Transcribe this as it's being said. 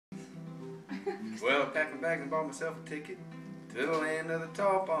Well, I packed my bags and bought myself a ticket to the land of the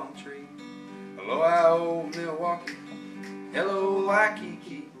tall palm tree. Hello, hi-ho, Milwaukee. Hello,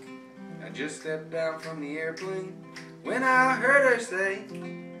 Waikiki. I just stepped down from the airplane when I heard her say,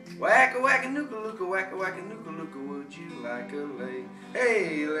 wacka wacka nooka looka, wacka wacka nooka looka, would you like a lay?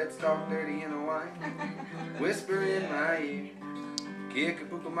 Hey, let's talk dirty in Hawaiian. Whisper in my ear,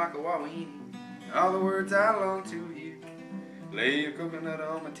 kikapuka maka wawahini, all the words I long to hear. Lay your coconut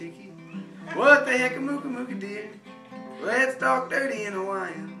on my tiki. What the heck a mooka mooka dear? Let's talk dirty in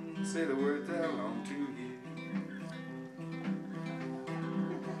Hawaiian. Say the words I long to hear.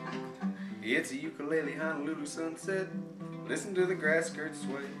 It's a ukulele Honolulu sunset. Listen to the grass skirts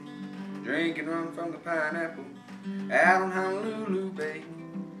sway. Drinking rum from the pineapple out on Honolulu Bay.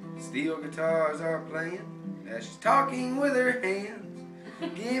 Steel guitars are playing as she's talking with her hands.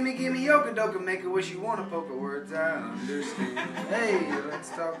 Gimme yoka doka, make a wish you wanna poke her, words I understand. Hey, let's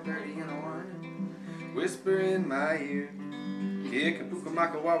talk dirty in Hawaiian. Whisper in my ear, kikapuka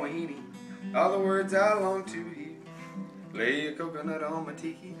maka wawahini, all the words I long to hear. Lay a coconut on my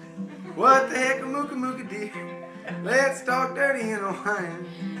tiki. What the heck a mooka mooka dear? Let's talk dirty in Hawaiian.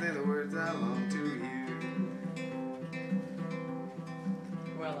 Say the words I long to hear.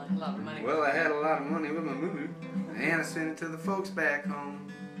 Well, I had a lot of money. Well, I had a lot of money with my moo, and I sent it to the folks back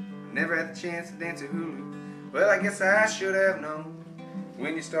home. Never had the chance to dance a hulu. Well, I guess I should have known.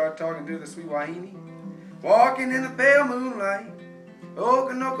 When you start talking to the sweet wahine, walking in the pale moonlight.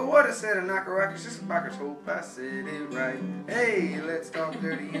 Okanoka, what I said, a Nakaraka, just a backers, hope I said it right. Hey, let's talk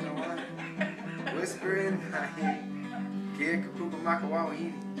dirty in Hawaiian. Whisper in my ear, kikapuka maka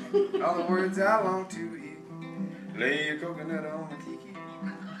wawahini, all the words I long to hear. Lay a coconut on my tiki.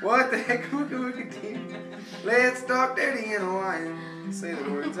 What the heck, mooka mooka dear? Let's talk dirty in Hawaiian. Say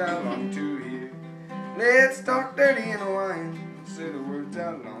the words I long to hear. Let's talk dirty in Hawaiian. Say the words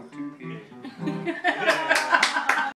I long to hear.